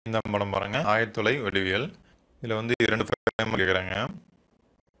இந்த படம் பாருங்க, ஆயத்தொலை வடிவியல். இதில் வந்து 2 5 கேட்குறாங்க.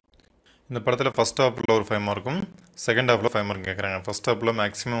 இந்த படத்தில் ஃபர்ஸ்ட் ஹாஃபில் ஒரு 5 மார்க்கும் செகண்ட் ஹாஃபில் 5 மார்க் கேட்குறாங்க. ஃபர்ஸ்ட் ஹாஃபில்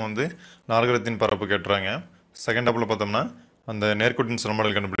மேக்ஸிமம் வந்து நாற்கரத்தின் பரப்பு கேட்டுறாங்க. செகண்ட் ஹாஃபில் பார்த்தோம்னா அந்த நேர்கோட்டின்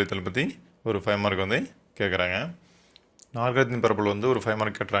சமன்பாடுகள் கண்டுபிடித்தல் பற்றி ஒரு 5 மார்க் வந்து கேட்குறாங்க. நாற்கரத்தின் பரப்பில் வந்து ஒரு 5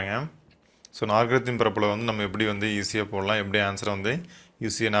 மார்க் கேட்டுறாங்க. ஸோ நாற்கரத்தின் பரப்பில் வந்து நம்ம எப்படி வந்து ஈஸியாக போடலாம், எப்படி ஆன்சரை வந்து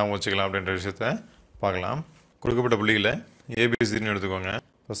ஈஸியாக ஞாபகம் வச்சுக்கலாம் அப்படின்ற விஷயத்த பார்க்கலாம். கொடுக்கப்பட்ட புள்ளிகளை ஏபிசின்னு எடுத்துக்கோங்க.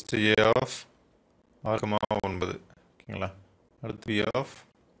 ஃபஸ்ட்டு ஏ ஆஃப் 6,9 ஓகேங்களா. அடுத்து P of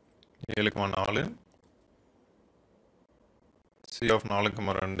 7,4, C of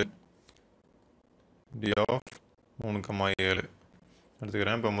 4,2, D of 3,7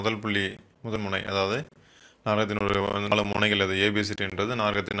 எடுத்துக்கிறேன். இப்போ முதல் முனை, அதாவது நாற்கரத்தின் ஒரு 4 முனைகள், அது ஏபிசிடின்றது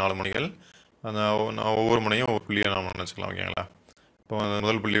நாற்கரத்தின் 4 முனைகள். அந்த ஒவ்வொரு முனையும் ஒவ்வொரு புள்ளியாக நாம் நினச்சிக்கலாம் ஓகேங்களா. இப்போ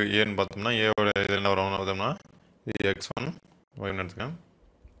முதல் புள்ளி ஏன்னு பார்த்தோம்னா ஏவோட இது என்ன வரும் பார்த்தோம்னா இது x1 y1 எடுத்துக்கேன்,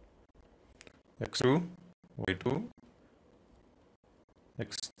 x2 y2,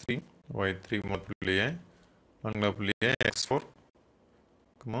 x3 y3 முதல் புள்ளியே, நான்காவது புள்ளியே x4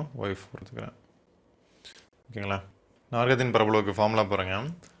 y4 எடுத்துக்கிறேன் ஓகேங்களா. நாற்கரத்தின் பரப்பளவுக்கு ஃபார்முலா பாருங்க.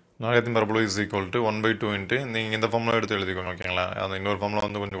 நாற்கரத்தின் பரப்பளவு இஸ் ஈக்குவல் டு 1/2 இன்ட்டு நீங்கள் இந்த ஃபார்முலா எடுத்து எழுதிக்கோங்க ஓகேங்களா. அந்த இன்னொரு ஃபார்முலா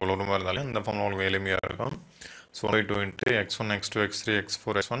வந்து கொஞ்சம் குழப்பமாக இருந்தாலும் இந்த ஃபார்முலா உங்களுக்கு எளிமையாக இருக்கும். So 1/2 into x1 x2 x3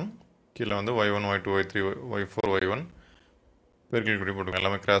 x4 x1 கீழே வந்து y1 y2 y3 y4 y1 பெருக்கல் இப்படி போட்டுக்கோங்க.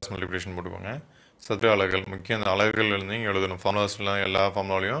 எல்லாமே கிராஸ் மல்டிப்ளிகேஷன் போட்டுக்கோங்க. சதுர அலகுகள் முக்கியம். அந்த அலகுகள் இருந்து நீங்கள் எழுதணும். ஃபார்முலாஸ்லாம் எல்லா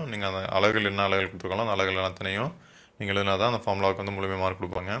ஃபார்முலாலையும் நீங்கள் அந்த அலகுகள் என்ன அலகுகள் கொடுத்துருக்கலாம் அந்த அலகுகள் அத்தனையும் நீங்கள் எழுதினா தான் அந்த ஃபார்முலாவுக்கு வந்து முழுமையாக மார்க்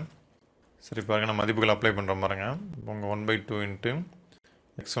கொடுப்பாங்க. சரி பாருங்க, நான் மதிப்புகள் அப்ளை பண்ணுற பாருங்க. உங்கள் 1/2 இன்ட்டு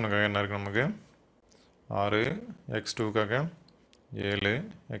x1க்காக என்ன இருக்குது நமக்கு 6, x2க்காக 7,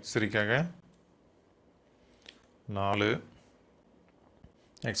 x3க்காக 4,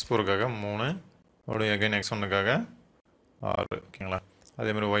 x4க்காக 3, அப்படியே அகைன் x1க்காக 6 ஓகேங்களா.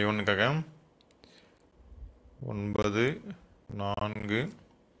 அதேமாதிரி y1க்காக 9, 4,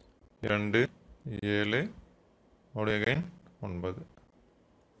 2, 7, அப்படியே அகைன் 9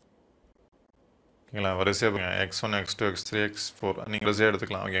 ஓகேங்களா. வரிசையாக x1 x2 x3 x4 நீங்கள் வரிசையாக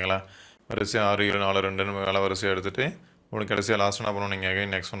எடுத்துக்கலாம் ஓகேங்களா. வரிசையாக 6 7 4 2 வேலை வரிசையாக எடுத்துகிட்டு உங்களுக்கு கடைசியாக லாஸ்ட் என்ன பண்ணணும், நீங்கள்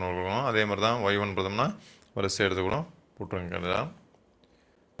அகைன் x1 கொடுக்கணும். அதே மாதிரி தான் y1 பார்த்தோம்னா வரிசையாக எடுத்துக்கூடும் போட்டுருங்க. அதுதான்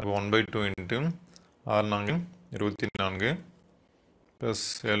அப்போ 1/2 இன்ட்டு 6 4 24 ப்ளஸ்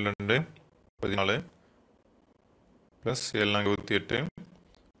 7 2 14 ப்ளஸ் 7 4 28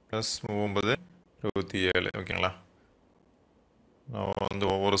 ப்ளஸ் 9 27 ஓகேங்களா. நான் வந்து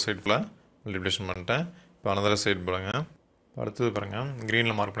ஒவ்வொரு சைட் ஃபுல்லாக மல்டிப்ளிகேஷன் பண்ணிட்டேன். இப்போ அனதர் சைட் பாருங்கள். அடுத்தது பாருங்கள்,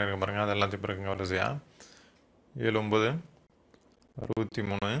 க்ரீனில் மார்க் பண்ணியிருக்கேன் பாருங்கள். அது எல்லாத்தையும் பிறகுங்க வரிசையாக 7 9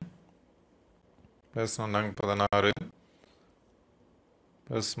 63 ப்ளஸ் 4 16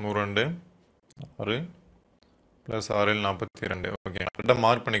 ப்ளஸ் 3 6 ப்ளஸ் 6 42 ஓகே. கரெக்டாக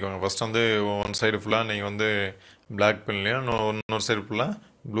மார்க் பண்ணிக்கோங்க. ஃபஸ்ட் வந்து ஒன் சைடு ஃபுல்லாக நீங்கள் வந்து பிளாக் பென்லையும் இன்னொரு சைடு ஃபுல்லாக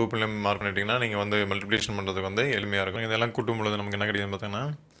ப்ளூ பென்லையும் மார்க் பண்ணிட்டீங்கன்னா நீங்கள் வந்து மல்டிப்ளிகேஷன் பண்ணுறதுக்கு வந்து எளிமையாக இருக்கும். இதெல்லாம் கூட்டும் பொழுது நமக்கு என்ன கிடைக்குதுன்னு பார்த்தீங்கன்னா,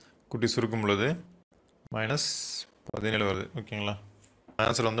 கூட்டி சுருக்கும் பொழுது -17 வருது ஓகேங்களா.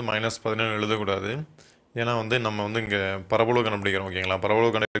 ஆன்சர் வந்து -17 எழுதக்கூடாது. ஏன்னா வந்து நம்ம வந்து இங்கே பரவளவு கண்டுபிடிக்கிறோம் ஓகேங்களா.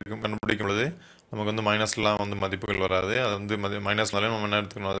 பரவளவு கண்டுபிடிக்கும் பொழுது நமக்கு வந்து மைனஸ்லாம் வந்து மதிப்புகள் வராது. அது வந்து மைனஸ்னாலே நம்ம என்ன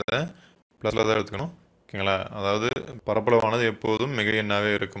எடுத்துக்கணும், அதை ப்ளஸில் தான் எடுத்துக்கணும் ஓகேங்களா. அதாவது பரப்பளவானது எப்போதும் மிக எண்ணாகவே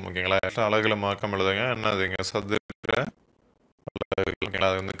இருக்கும் ஓகேங்களா. அலகுகளை மாக்கம் எழுதுங்க. என்னதுங்க சதுர அலகுகள்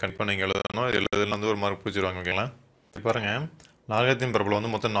ஓகேங்களா. அது வந்து கண்டிப்பாக நீங்கள் எழுதணும். எழுதுல வந்து ஒரு மார்க் பிடிச்சிருவாங்க ஓகேங்களா. பாருங்கள், நாற்கரத்தின் பரப்பளவு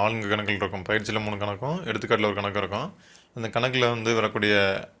வந்து மொத்தம் 4 கணக்குகள் இருக்கும். பயிற்சியில் 3 கணக்கும் எடுத்துக்காட்டில் ஒரு கணக்கு இருக்கும். அந்த கணக்கில் வந்து வரக்கூடிய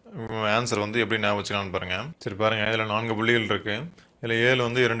ஆன்சர் வந்து எப்படி ஞாபகம் வச்சுக்கலான்னு பாருங்கள். சரி பாருங்கள், இதில் 4 புள்ளிகள் இருக்குது. இதில் 7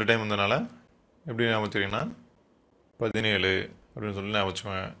 வந்து 2 டைம் வந்ததுனால எப்படி ஞாபகம் வச்சுக்கிங்கன்னா 17 அப்படின்னு சொல்லி ஞாபகம்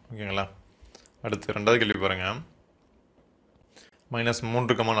வச்சுக்கோங்க ஓகேங்களா. அடுத்து ரெண்டாவது கேள்வி பாருங்கள்.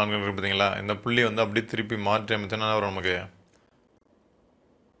 -3,4 இருக்குது பார்த்தீங்களா. இந்த புள்ளி வந்து அப்படியே திருப்பி மாற்றி அமைச்சோன்னா வரும் நமக்கு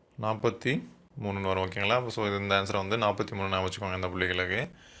 43 வரும் ஓகேங்களா. ஸோ இந்த ஆன்சரை வந்து 43 ஞாபகம் வச்சுக்கோங்க இந்த புள்ளிகளுக்கு.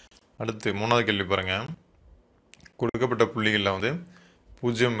 அடுத்து மூணாவது கேள்வி பாருங்கள். கொடுக்கப்பட்ட புள்ளிகளில் வந்து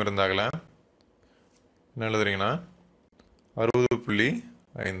 0 இருந்தாங்கள என்ன எழுதுறீங்கன்னா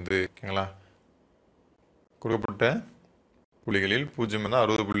 60.5 ஓகேங்களா. கொடுக்கப்பட்ட புள்ளிகளில் 0 இருந்தால்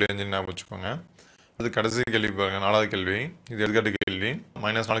 60.5 ஞாபகம் வச்சுக்கோங்க. அது கடைசி கேள்வி பாருங்கள், நாலாவது கேள்வி. இது எடுத்துக்காட்டு கேள்வி.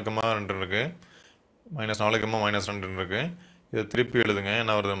 -4,2 இருக்குது, -4,-2 இருக்குது. இதை திருப்பி எழுதுங்க.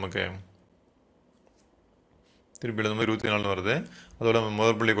 என்ன வருது நமக்கு, திருப்பி எழுதும்போது 24 வருது. அதோட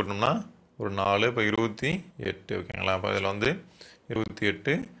முதல் புள்ளி கொட்டோம்னா ஒரு 4, இப்போ 28 ஓகேங்களா. அப்போ இதில் வந்து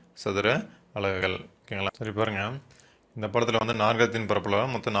 28 சதுர அலகுகள் ஓகேங்களா. சரி பாருங்கள், இந்த படத்தில் வந்து நாற்கரத்தின்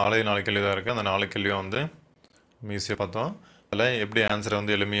பரப்பளவு மொத்தம் 4 கேள்வி தான் இருக்குது. அந்த 4 கேள்வியும் வந்து ஈஸியாக பார்த்தோம். அதில் எப்படி ஆன்சரை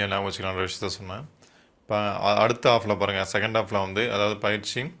வந்து எளிமையாக ஞாபகம் வச்சுக்கலான்ற விஷயத்த சொன்னேன். இப்போ அடுத்த ஹாஃபில் பாருங்கள், செகண்ட் ஹாஃபில் வந்து அதாவது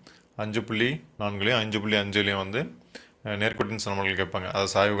பயிற்சி 5.4 5.5 வந்து நேர்கோட்டின் சமன்பாடுகள் கேட்பாங்க.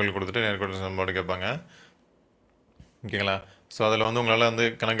 அதாவது சாய்வுகள் கொடுத்துட்டு நேர்கோட்டின் சமன்பாடு கேட்பாங்க. ஓகேங்களா? ஸோ அதில் வந்து உங்களால் வந்து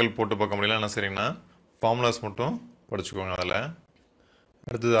கணக்குகள் போட்டு பார்க்க முடியல, என்ன சரிங்கன்னா ஃபார்முலாஸ் மட்டும் படிச்சுக்கோங்க. அதில்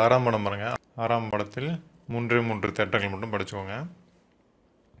அடுத்தது 6ஆம் படம் பாருங்கள். 6ஆம் படத்தில் 3 தேற்றங்கள் மட்டும் படிச்சுக்கோங்க.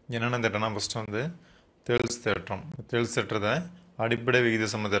 என்னென்ன தேட்டம்னா ஃபஸ்ட்டு வந்து தேல்ஸ் தேற்றம். தேல்ஸ் தேற்றத்தை அடிப்படை விகித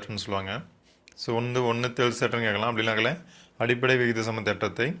சம தேற்றம்னு சொல்லுவாங்க. ஸோ ஒன்று தேல்ஸ் தேற்றம் கேட்கலாம். அப்படி இல்லைனாக்கல அடிப்படை விகித சம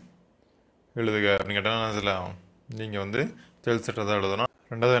தேற்றத்தை எழுதுக அப்படின்னு கேட்டால் என்ன சொல்லலாம், நீங்கள் வந்து தேல்ஸ் தேற்றத்தை எழுதணும்.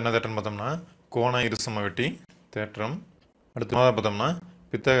 ரெண்டாவது என்ன தேற்றம்னு பார்த்தோம்னா கோண இருசம வெட்டி தேற்றம். அடுத்து பார்த்தோம்னா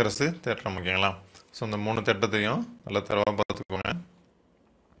பித்தாகரசு தேற்றம். ஓகேங்களா? ஸோ இந்த 3 தேற்றத்தையும் நல்லா தரவாக பார்த்துக்கோங்க.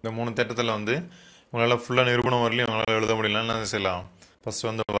 இந்த 3 தேற்றத்தில் வந்து உங்களால் ஃபுல்லாக நிரூபணம் வரலையும் உங்களால் எழுத முடியலன்னு என்ன செய்யலாம், ஃபஸ்ட்டு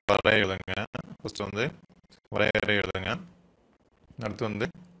வந்து வரையறை எழுதுங்க. ஃபஸ்ட்டு வந்து வரையறை எழுதுங்க. அடுத்து வந்து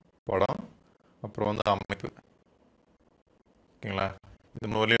படம், அப்புறம் வந்து அமைப்பு. ஓகேங்களா? இது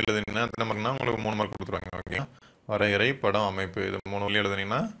 3 வழி எழுதுனீங்கன்னா எத்தனை மார்க்னா உங்களுக்கு 3 மார்க் கொடுத்துருவாங்க. ஓகே, வரையறை, படம், அமைப்பு இது 3 வழி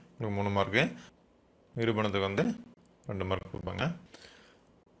எழுதுனீங்கன்னா உங்களுக்கு 3 மார்க்கு. நிரூபணத்துக்கு வந்து 2 மார்க் கொடுப்பாங்க.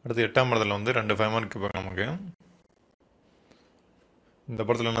 அடுத்து 8ஆம் படத்தில் வந்து 2 5 மார்க் கேட்பாங்க நமக்கு. இந்த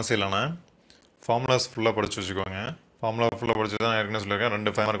படத்தில் என்ன செய்யலாம்னா ஃபார்முலாஸ் ஃபுல்லாக படித்து வச்சுக்கோங்க. ஃபார்முலா ஃபுல்லாக படிச்சு தான் ஏற்கனவே சொல்லியிருக்கேன்.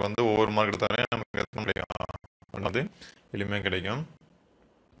 2 5 மார்க் வந்து ஒவ்வொரு மார்க் எடுத்தாலே நமக்கு எத்தனை கிடைக்கும், வந்து எளிமையாக கிடைக்கும்.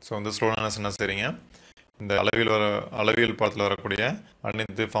 ஸோ வந்து ஸ்டூடெண்ட்ஸ் என்ன செய்றீங்க, இந்த அளவியல் பாடத்தில் வரக்கூடிய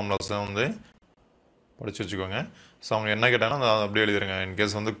அனைத்து ஃபார்முலாஸும் வந்து படித்து வச்சுக்கோங்க. ஸோ அவங்க என்ன கேட்டாங்கன்னா அதை அப்படியே எழுதிருங்க.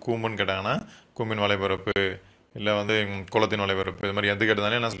 இன்கேஸ் வந்து கூம்புன்னு கேட்டாங்கன்னா கூம்பின் வலைபரப்பு, இல்லை வந்து குளத்தின் வலைபரப்பு, இது மாதிரி எது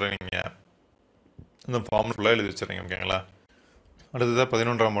கேட்டதாலே என்ன சொல்கிறீங்க, இந்த ஃபார்முலா ஃபுல்லாக எழுதி வச்சுருங்க. ஓகேங்களா? அடுத்ததாக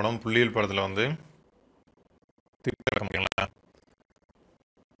 11ஆம் படம் புள்ளியியல் பாடத்தில் வந்து ஓகேங்களா,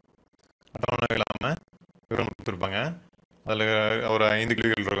 அட்டவணை இல்லாமல் விவரம் கொடுத்துருப்பாங்க. அதில் ஒரு 5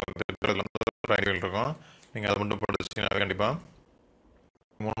 கேள்விகள் இருக்கும். திட்டத்தில் வந்து ஒரு 5 கேள்வி இருக்கும். நீங்கள் அதை மட்டும் படிச்சிங்கன்னா கண்டிப்பாக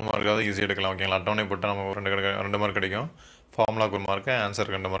 3 மார்க்காவது ஈஸியாக எடுக்கலாம். ஓகேங்களா? அட்டவணை போட்டால் நமக்கு 2 மார்க் கிடைக்கும். ஃபார்முலாவுக்கு 1 மார்க்கு,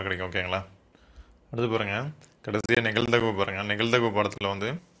 ஆன்சருக்கு 2 மார்க் கிடைக்கும். ஓகேங்களா? அடுத்து பாருங்கள், கடைசியாக நிகழ்தகவு பாருங்கள். நிகழ்தகவு பாடத்தில் வந்து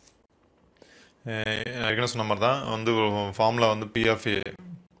ஏற்கனவே சொன்ன மாதிரி தான் வந்து ஒரு ஃபார்முலா வந்து P of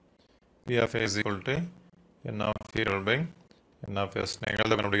A is equal to N of A divided by N of S.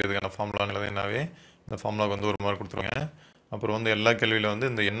 நிகழ்தகவு கண்டுபிடிக்கிறதுக்கான ஃபார்முலாங்கிறது என்னவே இந்த ஃபார்முலாவுக்கு வந்து 1 மார்க் கொடுத்துருவாங்க. அப்புறம் வந்து எல்லா கேள்வியில் வந்து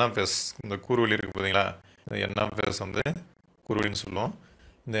இந்த N of S, இந்த கூறுவெளி இருக்குது பார்த்தீங்களா, இந்த N of S வந்து கூறுவெளின்னு சொல்லுவோம்.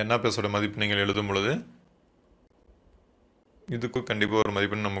 இந்த N of S ஓட மதிப்பு நீங்கள் எழுதும் பொழுது இதுக்கும் கண்டிப்பாக ஒரு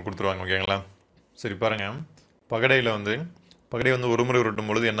மதிப்புன்னு நம்ம கொடுத்துருவாங்க. ஓகேங்களா? சரி பாருங்கள், பகடையில் வந்து பகடை வந்து ஒரு முறை உருட்டும்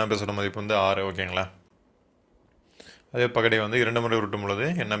பொழுது N of S ஓட மதிப்பு வந்து 6. ஓகேங்களா? அதே பகடை வந்து 2 முறை உருட்டும் பொழுது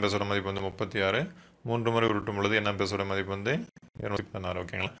N of S ஓட மதிப்பு வந்து 36. 3 முறை உருட்டும் பொழுது N of S ஓட மதிப்பு வந்து 216.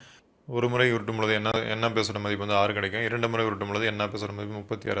 ஓகேங்களா? ஒரு முறை உருட்டும் பொழுது N of S ஓட மதிப்பு வந்து 6 கிடைக்கும். 2 முறை உருட்டும் பொழுது N of S ஓட மதிப்பு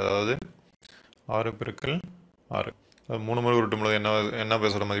 36. அதாவது 6 பெருக்கல் 6. 3 முறை உருட்டும் பொழுது N of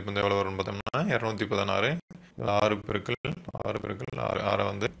S ஓட மதிப்பு வந்து எவ்வளோ வரும்னு பார்த்தோம்னா 216. 6 பெருக்கல் 6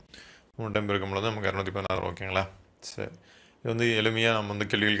 6 வந்து 3 டைம் பெருக்கும் பொழுது நமக்கு 216. ஓகேங்களா? சரி, இது வந்து எளிமையாக நம்ம வந்து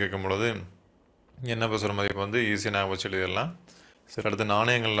கேள்விகள் கேட்கும் பொழுது N of S ஓட மதிப்பு வந்து ஈஸியாக ஞாபகம் வச்சு எழுதிடலாம். சரி, அடுத்து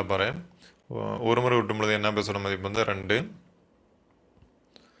நாணயங்களில் பாரு, ஒரு முறை விட்டும் பொழுது N of S ஓட மதிப்பு வந்து 2.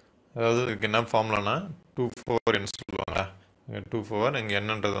 அதாவது இதுக்கு என்ன ஃபார்முலானா 2/4 சொல்லுவாங்க. 2/4 இங்கே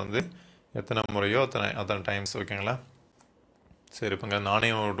என்னன்றது வந்து எத்தனை முறையோ அத்தனை டைம்ஸ். ஓகேங்களா? சரி, இப்போ இங்கே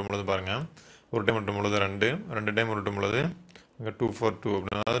நாணயம் விட்டும் பொழுது பாருங்கள், ஒரு டைம் விட்டும் பொழுது 2, 2 டைம் விட்டும் பொழுது இங்கே 2/4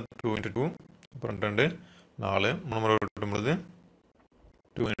 அப்படின்னா 2 × 2, அப்புறம் 2 4, 3 முறை விட்டும் பொழுது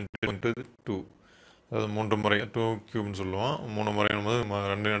 2 × 2, அதாவது 3 முறை 2 கியூப்னு சொல்லுவோம். 3 முறையும் போது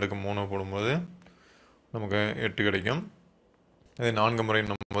 2 அடுக்கு 3 போடும்போது நமக்கு 8 கிடைக்கும். அதே 4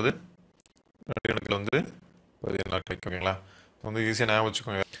 முறைன்னும் போது 2 இடத்துல வந்து 16 கிடைக்கும். ஓகேங்களா? வந்து ஈஸியாக ஞாபகம்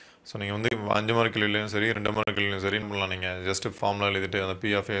வச்சுக்கோங்க. ஸோ நீங்கள் வந்து 5 மார்க் கேள்விலையும் சரி 2 மார்க் கேள்விலையும் சரி பண்ணலாம். நீங்கள் ஜஸ்ட் ஃபார்முலா எழுதிட்டு அந்த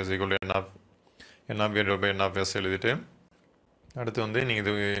P of A is equal to N of A divided by N of S எழுதிட்டு அடுத்து வந்து நீங்கள்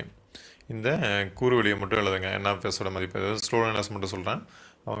இது இந்த கூறுவெளியை மட்டும் எழுதுங்க. N of S ஓட மதிப்பு, அதாவது ஸ்டூடெண்ட்ஸ் மட்டும் சொல்கிறேன்.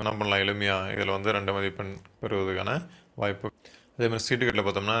 அவங்க என்ன பண்ணலாம், எளிமையாக இதில் வந்து 2 மதிப்பெண் பெறுவதற்கான வாய்ப்பு. அதேமாதிரி சீட்டுக்கட்டில்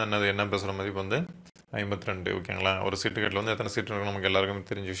பார்த்தோம்னா N of S ஓட மதிப்பு வந்து 52. ஓகேங்களா? ஒரு சீட்டுக்கட்டில் வந்து எத்தனை சீட்டு இருக்கும் நமக்கு எல்லாருக்குமே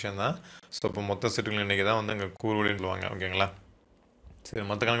தெரிஞ்ச விஷயம் தான். ஸோ இப்போ மொத்த சீட்டுகள் இன்றைக்கி தான் வந்து இங்கே கூறுவெளின்னு சொல்லுவாங்க. ஓகேங்களா? சரி,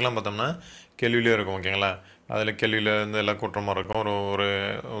 மற்ற கணக்கெலாம் பார்த்தோம்னா கேள்வியிலே இருக்கும். ஓகேங்களா? அதில் கேள்வியில் வந்து எல்லாம் குற்றமாக இருக்கும். ஒரு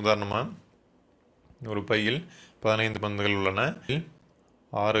உதாரணமாக, ஒரு பையில் 15 பந்துகள் உள்ளன.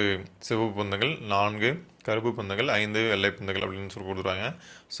 6 சிவப்பு பந்துகள், 4 கருப்பு பந்துகள், 5 வெள்ளை பந்துகள் அப்படின்னு சொல்லி கொடுத்துருவாங்க.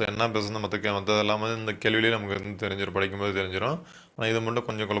 ஸோ என்ன பேசுறது மற்றதெல்லாம் வந்து இந்த கேள்வியிலே நமக்கு வந்து தெரிஞ்சிடும், படிக்கும்போது தெரிஞ்சிடும். ஆனால் இது மட்டும்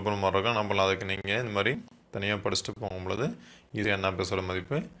கொஞ்சம் குழப்பம் மாதிரி இருக்கும். நம்மளாம் அதுக்கு நீங்கள் இந்த மாதிரி தனியாக படிச்சுட்டு போகும்பொழுது ஈஸியாக என்ன பேசுகிற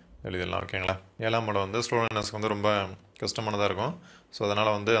மதிப்பு எழுதிடலாம். ஓகேங்களா? 7ஆம் படம் வந்து ஸ்டூடெண்ட்ஸ்க்கு வந்து ரொம்ப கஷ்டமானதாக இருக்கும். ஸோ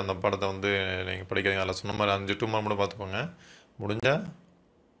அதனால் வந்து அந்த பாடத்தை வந்து நீங்கள் படிக்காதீங்க. அதில் சொன்ன மாதிரி 5 2 மார்க் மட்டும் பார்த்துக்கோங்க. முடிஞ்சால்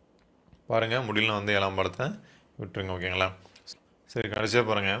பாருங்கள், முடியலனா வந்து 7ஆம் பாடத்தை விட்டுருங்க. ஓகேங்களா? சரி, கடைசியாக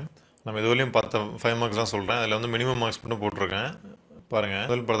பாருங்கள், நம்ம இதுவரையும் பார்த்த 5 மார்க்ஸ் தான் சொல்கிறேன். அதில் வந்து மினிமம் மார்க்ஸ் மட்டும் போட்டிருக்கேன். பாருங்கள்,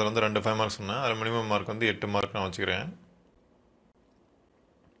 முதல் படத்தில் வந்து 2 5 மார்க்ஸ் சொன்னேன். அதில் மினிமம் மார்க் வந்து 8 மார்க் நான் வச்சுக்கிறேன்.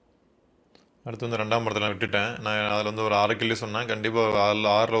 அடுத்து வந்து 2ஆம் படத்தில் விட்டுட்டேன். நான் அதில் வந்து ஒரு 6 கேள்வி சொன்னேன். கண்டிப்பாக அதில்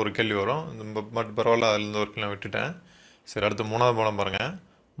 6ல் ஒரு கேள்வி வரும். பட் பரவாயில்ல, அதில் ஒரு கேள்வி நான் விட்டுட்டேன். சரி, அடுத்து 3ஆவது படம் பாருங்கள்.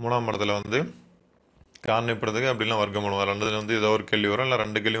 3ஆம் படத்தில் வந்து காரணிப்படுறதுக்கு அப்படிலாம் வர்க்கமூலம் வரும். ரெண்டுல வந்து ஏதோ ஒரு கேள்வி வரும், இல்லை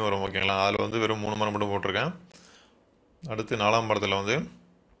 2 கேள்வியும் வரும். ஓகேங்களா? அதில் வந்து வெறும் 3 மார்க் மட்டும் போட்டிருக்கேன். அடுத்து 4ஆம் படத்தில் வந்து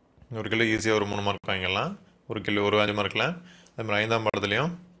ஒரு கேள்வி ஈஸியாக ஒரு 3 மார்க் வாங்கிடலாம். ஒரு கேள்வி ஒரு 5 மார்க்கில். அதே மாதிரி 5ஆம்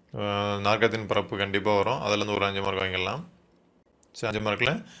படத்துலையும் நாற்கரத்தின் பரப்பு கண்டிப்பாக வரும். அதுலேருந்து ஒரு 5 மார்க் வாங்கிடலாம். சரி, 5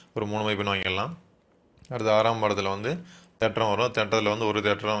 மார்க்கில் ஒரு 3 மதிப்பெண் வாங்கிடலாம். அடுத்து 6ஆம் படத்தில் வந்து தேற்றம் வரும். தேற்றத்தில் வந்து ஒரு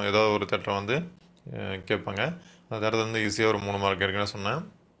தேற்றம், ஏதோ ஒரு தேற்றம் வந்து கேட்பாங்க. அந்த தேற்றத்தில் வந்து ஈஸியாக ஒரு 3 மார்க் இருக்குன்னு சொன்னேன்.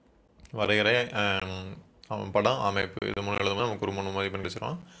 வரையறை, படம், அமைப்பு, இது 3 எழுதும்போது நமக்கு ஒரு 3 மதிப்பெண்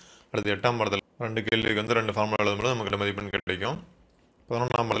கிடைச்சிடும். அடுத்து 8ஆம் படத்தில் 2 கேள்விக்கு வந்து 2 ஃபார்முலா எழுதும்போது நமக்கு 2 மதிப்பெண் கிடைக்கும்.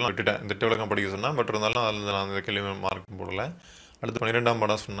 11ஆம் படத்தில் விட்டுட்டேன். இந்த திட்ட விளக்கம் படிக்க சொன்னேன். பட் இருந்தாலும் அதில் நான் அந்த கேள்வி மார்க் போடலை. அடுத்து 12ஆம்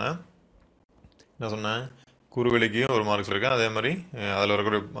படம் சொன்னேன். என்ன சொன்னேன்? குறுவெளிக்கு ஒரு மார்க் சொல்லியிருக்கேன். அதே மாதிரி அதில்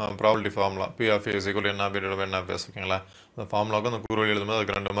இருக்கக்கூடிய ப்ராபபிலிட்டி ஃபார்முலா P(n)(n)(s). ஓகேங்களா? அந்த ஃபார்முலாவுக்கும் அந்த குறுவெளி எழுதும்போது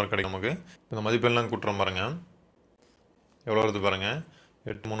அதுக்கு 2 மார்க் கிடைக்கும் நமக்கு. இந்த மதிப்பெண்லாம் கூட்டுறோம் பாருங்கள், எவ்வளோ வருது பாருங்கள்.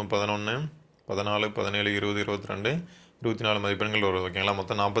 8 3 11 14 17 20 22 24 மதிப்பெண்கள் வருது. ஓகேங்களா?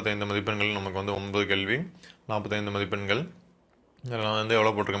 மொத்தம் 45 மதிப்பெண்கள் நமக்கு வந்து 9 கேள்வி, 45 மதிப்பெண்கள். இதில் நான் வந்து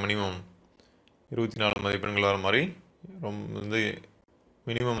எவ்வளோ போட்டிருக்கேன்? மினிமம் 24 மதிப்பெண்கள் வர மாதிரி ரொம்ப வந்து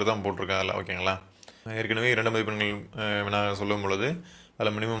மினிமம் தான் போட்டிருக்கேன் அதில். ஓகேங்களா? ஏற்கனவே 2 மதிப்பெண்கள் நான் சொல்லும் பொழுது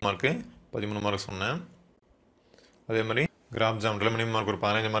அதில் மினிமம் மார்க்கு 13 மார்க் சொன்னேன். அதே மாதிரி கிராஃப் ஜாமெட்ரியில் மினிமம் மார்க் ஒரு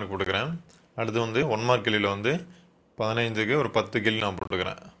 15 மார்க் போட்டுக்கிறேன். அடுத்து வந்து 1 மார்க் கேள்வியில் வந்து 15க்கு ஒரு 10 கேள்வி நான்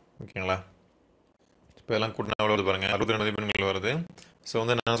போட்டுக்கிறேன். ஓகேங்களா? இப்போ எல்லாம் கூட்டினா எவ்வளோ வருது பாருங்கள், 62 மதிப்பெண்கள் வருது. ஸோ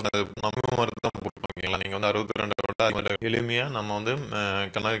வந்து என்ன சொன்னது, நம்ம மார்க் தான் போட்டோம். ஓகேங்களா? நீங்கள் வந்து 62 எளிமையாக நம்ம வந்து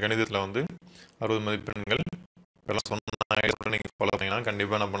கணிதத்தில் வந்து 60 மதிப்பெண்கள் இப்போல்லாம் சொன்ன நீங்கள் ஃபாலோ பண்ணிங்கன்னா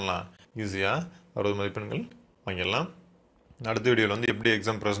கண்டிப்பாக என்ன பண்ணலாம், ஈஸியாக 60 மதிப்பெண்கள் வாங்கிடலாம். அடுத்த வீடியோவில் வந்து எப்படி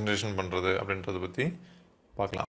எக்ஸாம் ப்ரெசன்டேஷன் பண்ணுறது அப்படின்றத பற்றி பார்க்கலாம்.